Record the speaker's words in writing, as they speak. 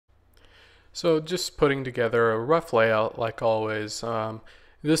So just putting together a rough layout like always. In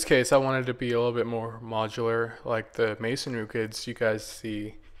this case, I wanted to be a little bit more modular, like the masonry grids you guys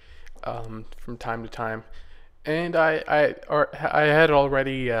see from time to time. And I had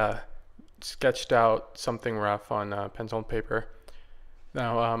already sketched out something rough on pencil and paper.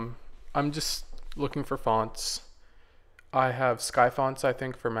 Now I'm just looking for fonts. I have Skyfonts, I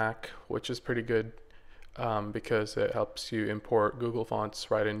think, for Mac, which is pretty good because it helps you import Google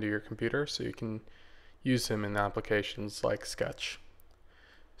Fonts right into your computer, so you can use them in applications like Sketch.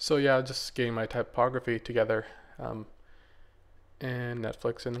 So yeah, just getting my typography together, and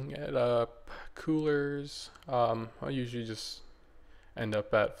Netflixing it up. Coolers. I usually just end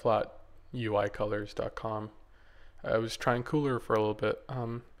up at flatuicolors.com. I was trying Cooler for a little bit,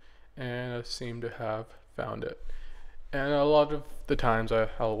 and I seem to have found it. And a lot of the times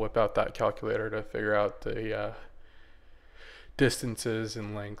I'll whip out that calculator to figure out the distances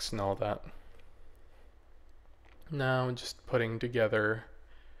and lengths and all that. Now I'm just putting together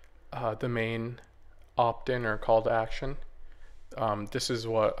the main opt-in or call to action. This is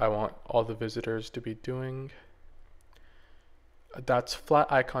what I want all the visitors to be doing. That's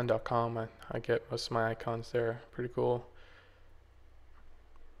flaticon.com. I get most of my icons there. Pretty cool.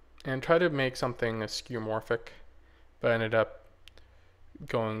 And try to make something skeuomorphic, but I ended up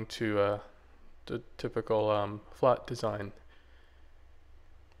going to the typical flat design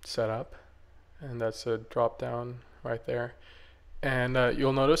setup, and that's a drop down right there. And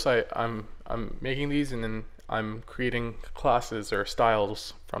you'll notice I'm making these and then I'm creating classes or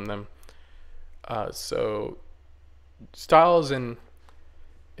styles from them. So styles in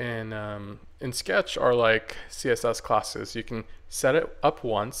Sketch are like CSS classes. You can set it up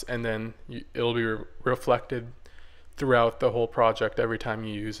once and then it'll be reflected throughout the whole project every time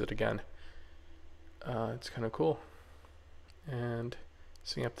you use it again. It's kind of cool. And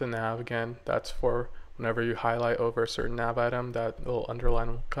setting up the nav again, that's for whenever you highlight over a certain nav item, that little underline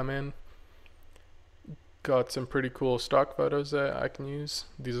will come in. Got some pretty cool stock photos that I can use.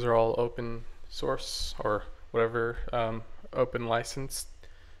 These are all open source or whatever, open license,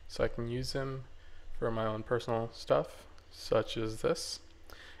 so I can use them for my own personal stuff, such as this.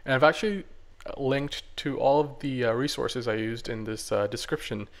 And I've actually linked to all of the resources I used in this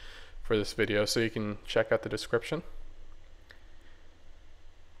description for this video, so you can check out the description.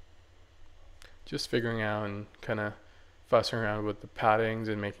 Just figuring out and kind of fussing around with the paddings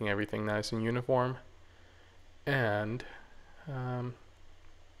and making everything nice and uniform. And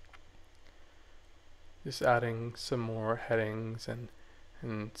just adding some more headings and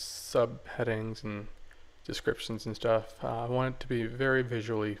subheadings and descriptions and stuff. I want it to be very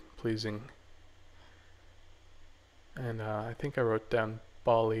visually pleasing. And I think I wrote down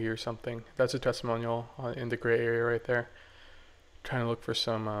Bali or something. That's a testimonial in the gray area right there. Trying to look for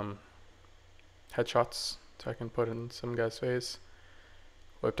some headshots so I can put in some guy's face.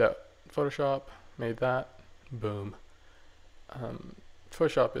 Whipped out Photoshop, made that, boom.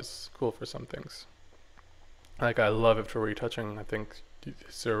 Photoshop is cool for some things. Like, I love it for retouching. I think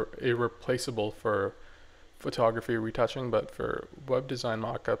it's irreplaceable for photography retouching, but for web design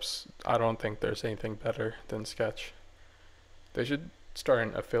mockups, I don't think there's anything better than Sketch. They should start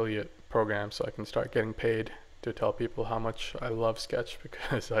an affiliate program so I can start getting paid to tell people how much I love Sketch,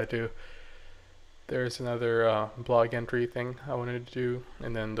 because I do. There's another blog entry thing I wanted to do,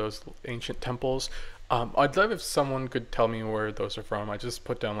 and then those ancient temples. I'd love if someone could tell me where those are from. I just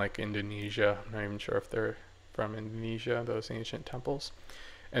put down like Indonesia. I'm not even sure if they're from Indonesia, those ancient temples.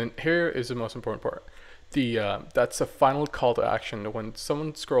 And here is the most important part. That's a final call to action. When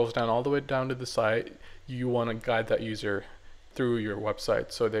someone scrolls down all the way down to the site, you want to guide that user through your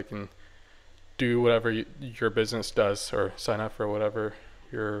website so they can do whatever your business does or sign up for whatever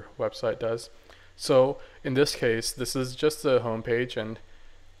your website does. So in this case, this is just the homepage, and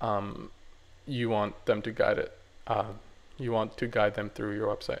you want them to guide it. You want to guide them through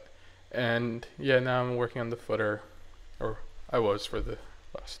your website. And yeah, now I'm working on the footer, or I was for the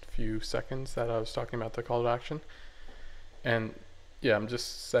last few seconds that I was talking about the call to action. And yeah, I'm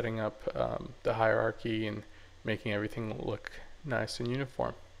just setting up the hierarchy and making everything look nice and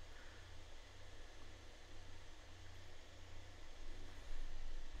uniform.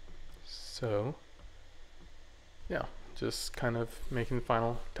 So yeah, just kind of making the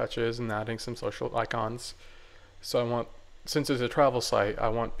final touches and adding some social icons. So I want, since it's a travel site, I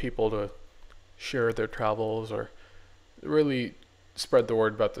want people to share their travels or really spread the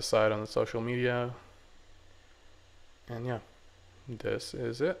word about the site on the social media. And yeah, this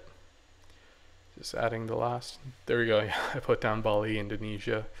is it. Just adding the last, there we go. Yeah, I put down Bali,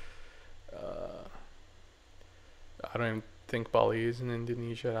 Indonesia. I don't even think Bali is in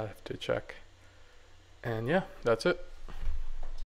Indonesia. I have to check. And yeah, that's it.